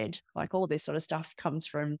been bred. Like all this sort of stuff comes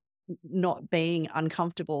from not being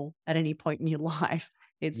uncomfortable at any point in your life.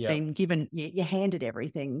 It's been given, you're handed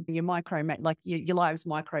everything. You're your life's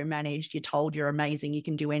micromanaged. You're told you're amazing. You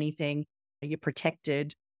can do anything. You're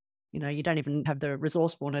protected. You don't even have the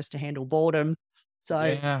resourcefulness to handle boredom.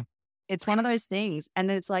 So it's one of those things.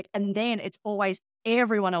 And it's like, and then it's always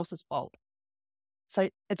everyone else's fault. So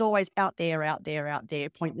it's always out there,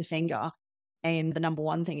 point the finger. And the number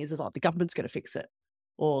one thing is like the government's going to fix it,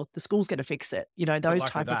 or the school's going to fix it, those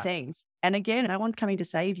type of things. And again, no one's coming to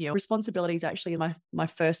save you. Responsibility is actually my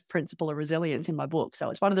first principle of resilience in my book.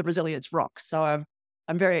 So it's one of the resilience rocks. So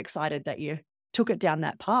I'm very excited that you took it down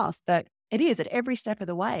that path. But it is at every step of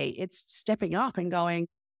the way, it's stepping up and going,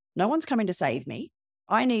 no one's coming to save me.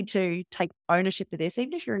 I need to take ownership of this.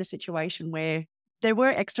 Even if you're in a situation where there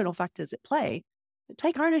were external factors at play,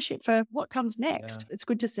 take ownership for what comes next. It's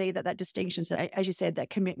good to see that distinction. So as you said, that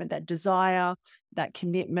commitment, that desire, that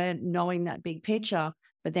commitment, knowing that big picture,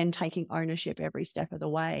 but then taking ownership every step of the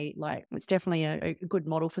way. Like it's definitely a good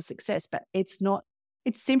model for success, but it's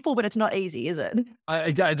simple, but it's not easy, is it?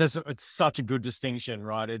 It's such a good distinction,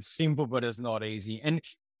 right? It's simple, but it's not easy. And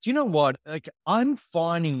do you know what? Like I'm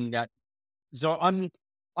finding that,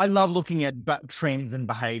 I love looking at trends and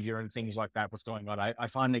behavior and things like that. What's going on? I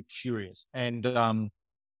find it curious, and I'm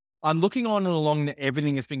looking on and along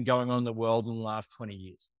everything that's been going on in the world in the last 20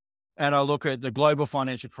 years, and I look at the global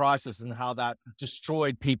financial crisis and how that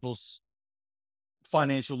destroyed people's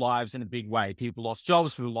financial lives in a big way. People lost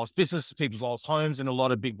jobs, people lost businesses, people lost homes in a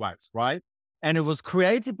lot of big ways, right? And it was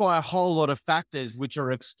created by a whole lot of factors which are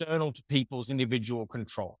external to people's individual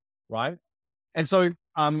control, right? And so,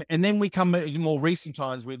 and then we come in more recent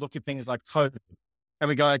times, we look at things like COVID and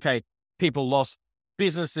we go, okay, people lost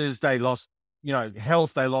businesses, they lost,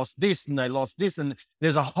 health, they lost this and they lost this. And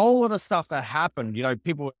there's a whole lot of stuff that happened.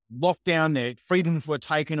 People were locked down, their freedoms were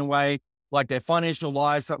taken away, like their financial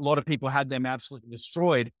lives, a lot of people had them absolutely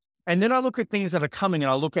destroyed. And then I look at things that are coming, and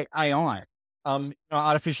I look at AI,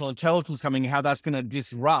 artificial intelligence coming, how that's going to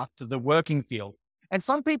disrupt the working field. And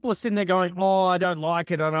some people are sitting there going, oh, I don't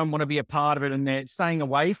like it. I don't want to be a part of it. And they're staying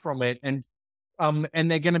away from it. And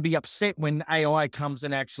they're going to be upset when AI comes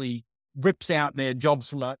and actually rips out their jobs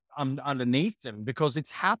from underneath them, because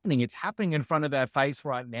it's happening. It's happening in front of our face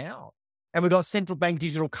right now. And we've got central bank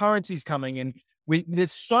digital currencies coming in.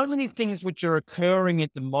 There's so many things which are occurring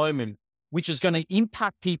at the moment, which is going to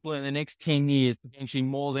impact people in the next 10 years, potentially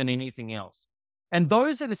more than anything else. And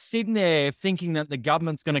those that are sitting there thinking that the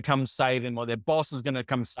government's going to come save them, or their boss is going to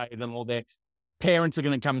come save them, or their parents are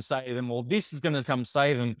going to come save them, or this is going to come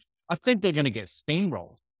save them, I think they're going to get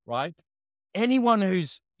steamrolled, right? Anyone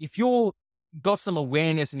if you're got some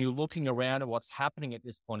awareness and you're looking around at what's happening at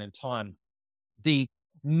this point in time, the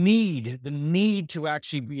need to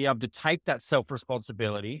actually be able to take that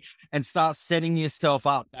self-responsibility and start setting yourself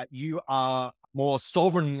up that you are more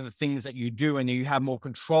sovereign in the things that you do, and you have more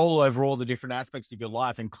control over all the different aspects of your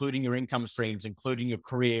life, including your income streams, including your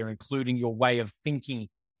career, including your way of thinking,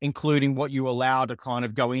 including what you allow to kind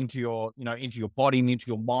of go into your, into your body and into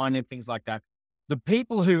your mind and things like that. The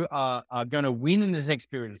people who are going to win in this next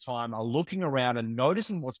period of time are looking around and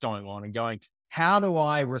noticing what's going on and going, how do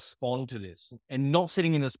I respond to this? And not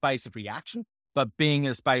sitting in a space of reaction, but being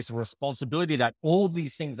in a space of responsibility that all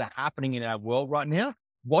these things are happening in our world right now.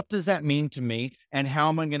 what does that mean to me? And how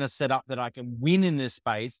am I going to set up that I can win in this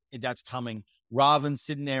space that's coming, rather than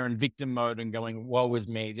sitting there in victim mode and going, woe is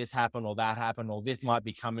me, this happened or that happened, or this might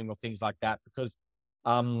be coming, or things like that. Because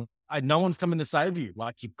no one's coming to save you.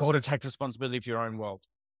 Like, you've got to take responsibility for your own world.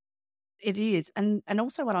 It is. And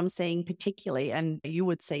also what I'm seeing particularly, and you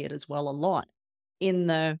would see it as well a lot in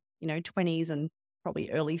the, 20s and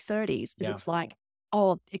probably early 30s, is Yeah. it's like,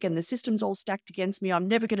 oh, again, the system's all stacked against me. I'm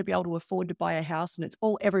never going to be able to afford to buy a house, and it's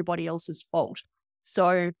all everybody else's fault.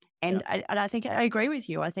 So, and I think I agree with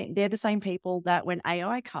you. I think they're the same people that when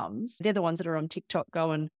AI comes, they're the ones that are on TikTok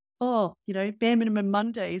going, oh, bare minimum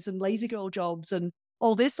Mondays and lazy girl jobs and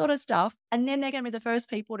all this sort of stuff. And then they're going to be the first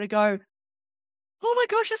people to go, oh my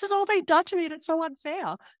gosh, this has all been done to me and it's so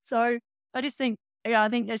unfair. So I just think, I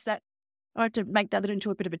think there's that. I have to make that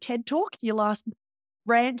into a bit of a TED talk. Your last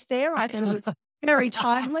rant there, I think it's very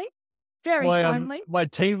timely. Very timely. My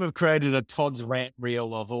team have created a Todd's rant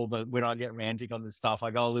reel of all the, when I get ranting on this stuff,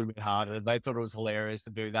 I go a little bit harder. They thought it was hilarious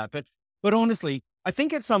to do that. But honestly, I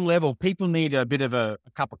think at some level, people need a bit of a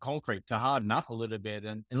cup of concrete to harden up a little bit.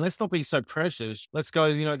 And let's not be so precious. Let's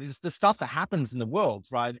go, there's the stuff that happens in the world,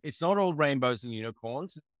 right? It's not all rainbows and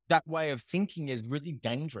unicorns. That way of thinking is really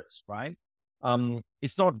dangerous, right?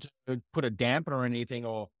 It's not to put a damper or anything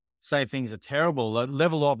or say things are terrible. The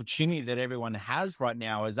level of opportunity that everyone has right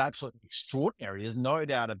now is absolutely extraordinary. There's no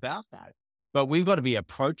doubt about that. But we've got to be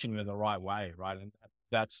approaching it the right way, right? And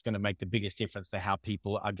that's going to make the biggest difference to how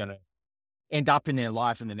people are going to end up in their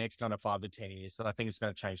life in the next kind of 5 to 10 years. So I think it's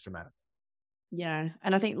going to change dramatically. Yeah.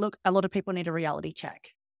 And I think, look, a lot of people need a reality check.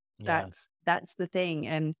 Yeah. That's the thing.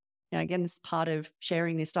 And, again, this is part of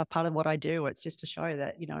sharing this stuff, part of what I do. It's just to show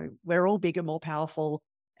that, we're all bigger, more powerful,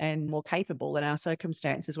 and more capable in our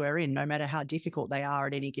circumstances we're in, no matter how difficult they are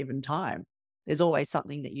at any given time. There's always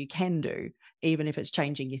something that you can do, even if it's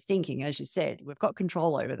changing your thinking. As you said, we've got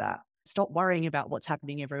control over that. Stop worrying about what's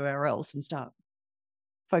happening everywhere else and start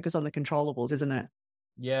focus on the controllables, isn't it?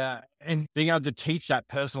 Yeah. And being able to teach that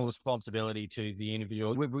personal responsibility to the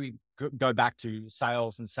individual. We go back to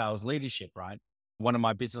sales and sales leadership, right? One of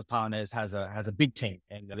my business partners has a big team,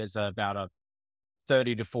 and there's about a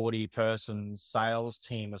 30 to 40 person sales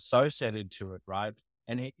team associated to it, right?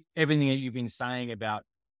 And everything that you've been saying about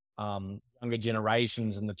younger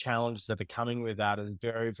generations and the challenges that are coming with that is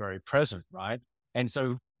very, very present, right? And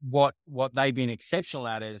so what they've been exceptional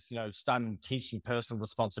at is, starting to teach some personal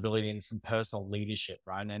responsibility and some personal leadership,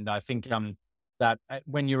 right? And I think that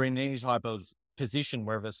when you're in any type of position,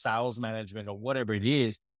 whether sales management or whatever it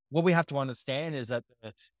is, what we have to understand is that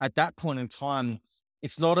at that point in time,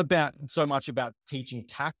 it's not so much about teaching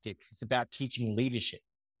tactics, it's about teaching leadership.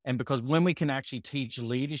 And because when we can actually teach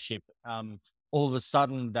leadership, all of a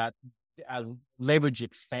sudden that leverage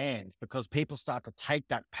expands, because people start to take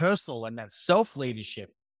that personal and that self-leadership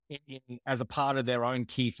as a part of their own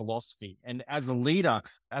key philosophy. And as a leader,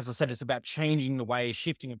 as I said, it's about changing the way,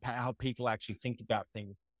 shifting how people actually think about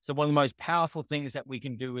things. So one of the most powerful things that we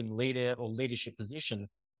can do in leader or leadership positions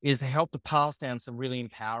is to help to pass down some really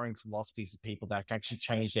empowering philosophies to people that can actually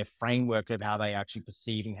change their framework of how they actually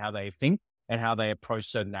perceive and how they think and how they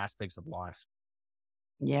approach certain aspects of life.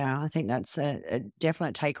 Yeah, I think that's a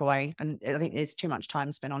definite takeaway. And I think there's too much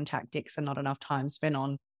time spent on tactics and not enough time spent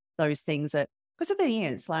on those things because the thing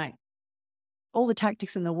is, like, all the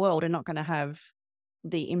tactics in the world are not going to have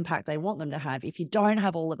the impact they want them to have if you don't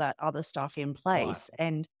have all of that other stuff in place. Right.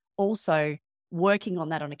 And also working on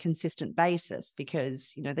that on a consistent basis,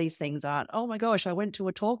 because, these things aren't, oh my gosh, I went to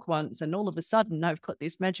a talk once and all of a sudden I've got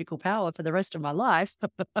this magical power for the rest of my life.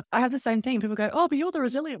 I have the same thing. People go, oh, but you're the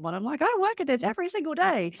resilient one. I'm like, I work at this every single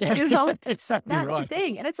day. It's exactly that's right. the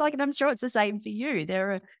thing. And it's like, and I'm sure it's the same for you.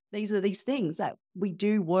 These are these things that we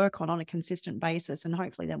do work on a consistent basis. And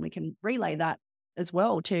hopefully then we can relay that as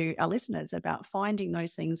well to our listeners about finding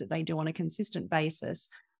those things that they do on a consistent basis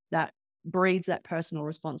that breeds that personal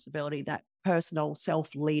responsibility, that personal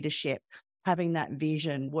self-leadership, having that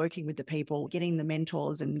vision, working with the people, getting the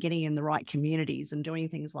mentors and getting in the right communities and doing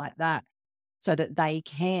things like that so that they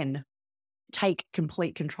can take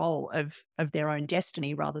complete control of their own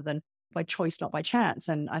destiny rather than by choice, not by chance.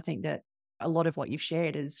 And I think that a lot of what you've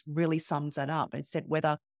shared really sums that up. It said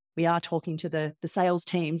whether we are talking to the sales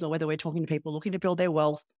teams or whether we're talking to people looking to build their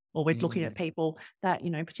wealth, or we're looking at people that,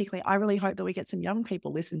 particularly, I really hope that we get some young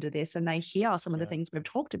people listen to this and they hear some of the things we've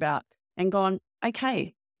talked about and gone,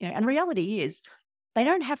 okay, and reality is they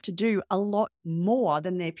don't have to do a lot more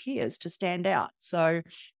than their peers to stand out. So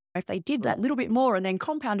if they did that little bit more and then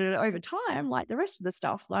compounded it over time, like the rest of the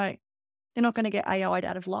stuff, like they're not going to get AI'd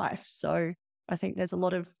out of life. So I think there's a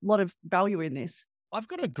lot of value in this. I've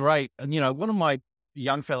got a great, one of my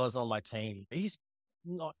young fellas on my team, he's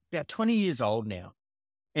not about 20 years old now.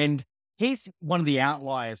 And he's one of the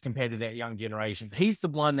outliers compared to that young generation. He's the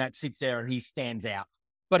one that sits there and he stands out.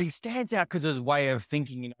 But he stands out because of his way of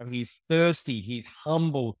thinking. He's thirsty, he's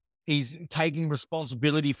humble, he's taking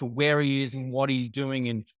responsibility for where he is and what he's doing.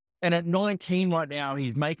 And at 19 right now,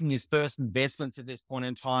 he's making his first investments at this point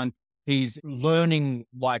in time. He's learning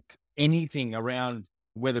like anything around,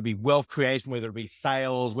 whether it be wealth creation, whether it be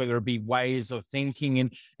sales, whether it be ways of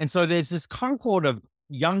thinking. And so there's this cohort of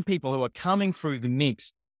young people who are coming through the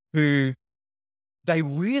mix who they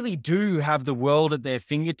really do have the world at their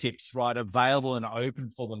fingertips, right, available and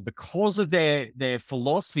open for them because of their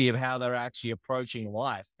philosophy of how they're actually approaching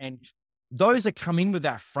life. And those that come in with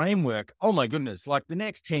that framework, oh my goodness, like the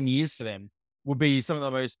next 10 years for them will be some of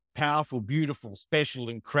the most powerful, beautiful, special,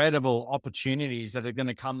 incredible opportunities that are going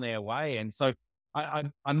to come their way. And so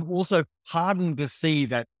I'm also heartened to see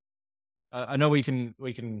that. I know we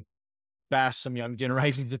can bash some young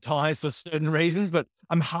generations at times for certain reasons, but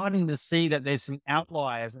I'm heartened to see that there's some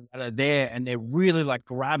outliers that are there and they're really like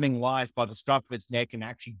grabbing life by the scruff of its neck and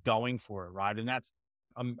actually going for it, right? And that's,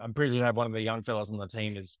 I'm pretty sure one of the young fellows on the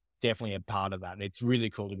team is definitely a part of that. And it's really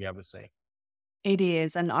cool to be able to see. It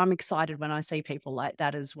is. And I'm excited when I see people like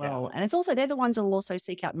that as well. Yeah. And it's also, they're the ones who will also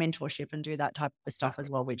seek out mentorship and do that type of stuff as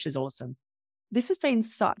well, which is awesome. This has been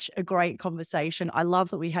such a great conversation. I love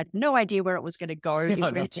that we had no idea where it was going to go. It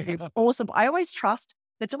went to awesome. I always trust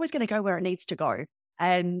that it's always going to go where it needs to go.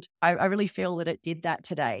 And I really feel that it did that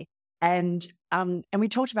today. And we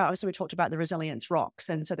talked about the resilience rocks.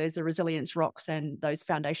 And so there's the resilience rocks and those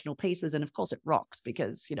foundational pieces. And of course it rocks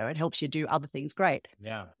because, it helps you do other things great.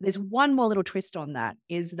 Yeah. There's one more little twist on that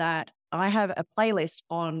is that I have a playlist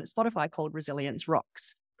on Spotify called Resilience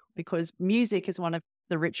Rocks because music is one of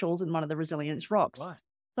the rituals and one of the resilience rocks. Right.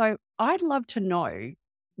 So I'd love to know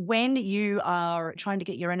when you are trying to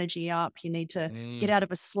get your energy up, you need to get out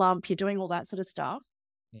of a slump, you're doing all that sort of stuff.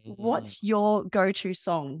 What's your go-to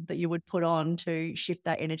song that you would put on to shift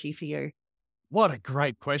that energy for you? What a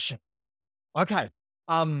great question. Okay.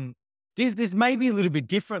 This may be a little bit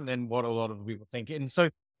different than what a lot of people think. And so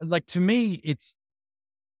like to me, it's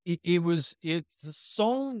a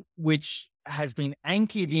song which has been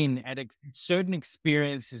anchored in at certain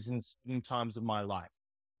experiences in certain times of my life.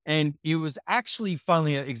 And it was actually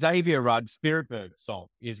finally a Xavier Rudd Spiritberg song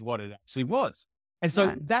is what it actually was. And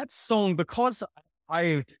so that song, because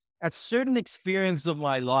at certain experiences of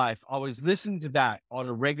my life, I was listening to that on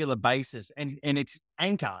a regular basis and it's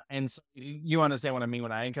anchor. And so you understand what I mean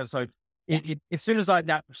when I anchor. So as soon as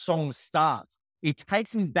that song starts, it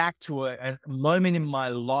takes me back to a moment in my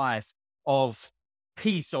life of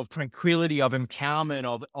peace, of tranquility, of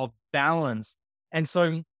empowerment, of balance. And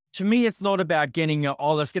so to me, it's not about getting,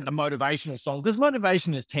 let's get the motivational song, because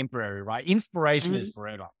motivation is temporary, right? Inspiration is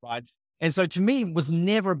forever, right? And so to me, it was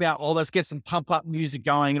never about, let's get some pump up music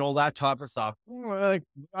going and all that type of stuff.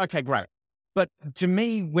 Okay, great. But to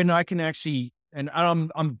me, when I can actually, and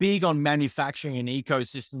I'm big on manufacturing an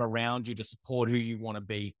ecosystem around you to support who you want to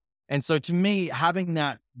be. And so to me, having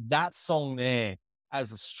that song there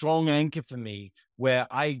as a strong anchor for me, where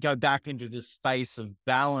I go back into this space of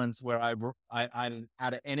balance, where I'm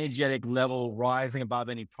at an energetic level, rising above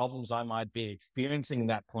any problems I might be experiencing at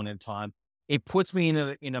that point in time. It puts me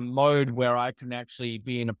in a mode where I can actually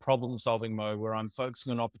be in a problem solving mode, where I'm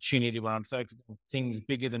focusing on opportunity, where I'm focusing on things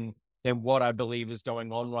bigger than what I believe is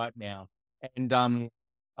going on right now. And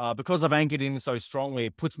because I've anchored in so strongly,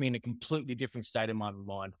 it puts me in a completely different state of my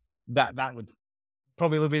mind. That would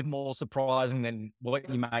probably a little bit more surprising than what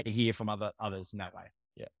you may hear from others in that way.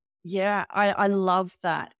 Yeah. Yeah, I love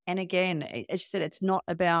that. And again, as you said, it's not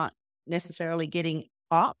about necessarily getting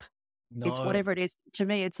up. No. It's whatever it is. To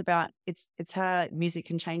me, it's about, it's how music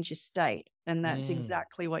can change your state. And that's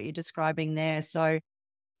exactly what you're describing there. So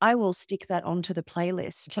I will stick that onto the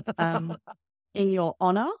playlist in your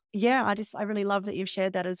honor. Yeah, I really love that you've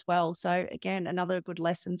shared that as well. So again, another good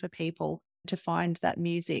lesson for people to find that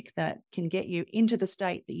music that can get you into the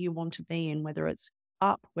state that you want to be in, whether it's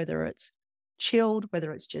up, whether it's chilled,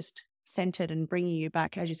 whether it's just centered and bringing you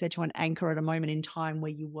back, as you said, to an anchor at a moment in time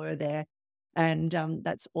where you were there. And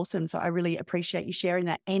that's awesome. So I really appreciate you sharing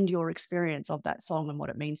that and your experience of that song and what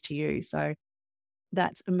it means to you. So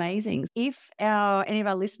that's amazing. If any of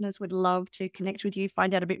our listeners would love to connect with you,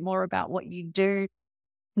 find out a bit more about what you do,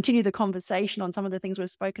 continue the conversation on some of the things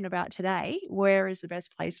we've spoken about today, where is the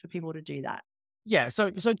best place for people to do that? Yeah, so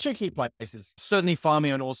two key places. Certainly find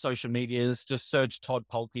me on all social medias. Just search Todd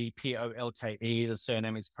Polke, Polke, the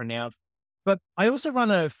surname is pronounced. But I also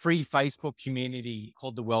run a free Facebook community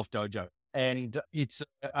called the Wealth Dojo. And it's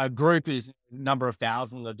a group, is a number of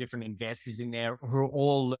thousands of different investors in there who are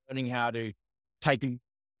all learning how to taking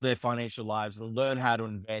their financial lives and learn how to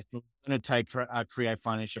invest, and create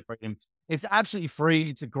financial freedom. It's absolutely free.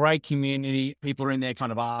 It's a great community. People are in there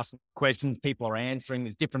kind of asking questions. People are answering.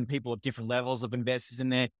 There's different people at different levels of investors in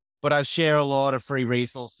there. But I share a lot of free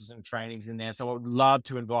resources and trainings in there. So I would love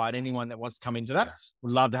to invite anyone that wants to come into that.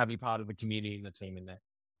 Would love to have you part of the community and the team in there.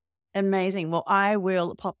 Amazing. Well, I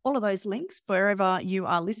will pop all of those links wherever you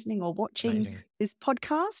are listening or watching this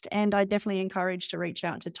podcast. And I definitely encourage to reach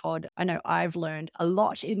out to Todd. I know I've learned a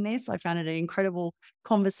lot in this. I found it an incredible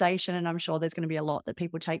conversation, and I'm sure there's going to be a lot that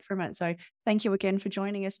people take from it. So thank you again for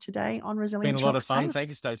joining us today on Resilience. It's been a lot of fun. Thank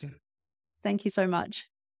you, Stacey. Thank you so much.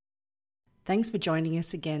 Thanks for joining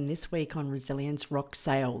us again this week on Resilience Rock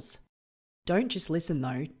Sales. Don't just listen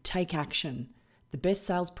though, take action. The best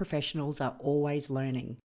sales professionals are always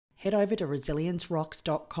learning. Head over to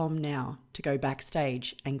resiliencerocks.com now to go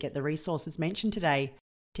backstage and get the resources mentioned today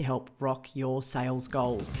to help rock your sales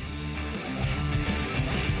goals.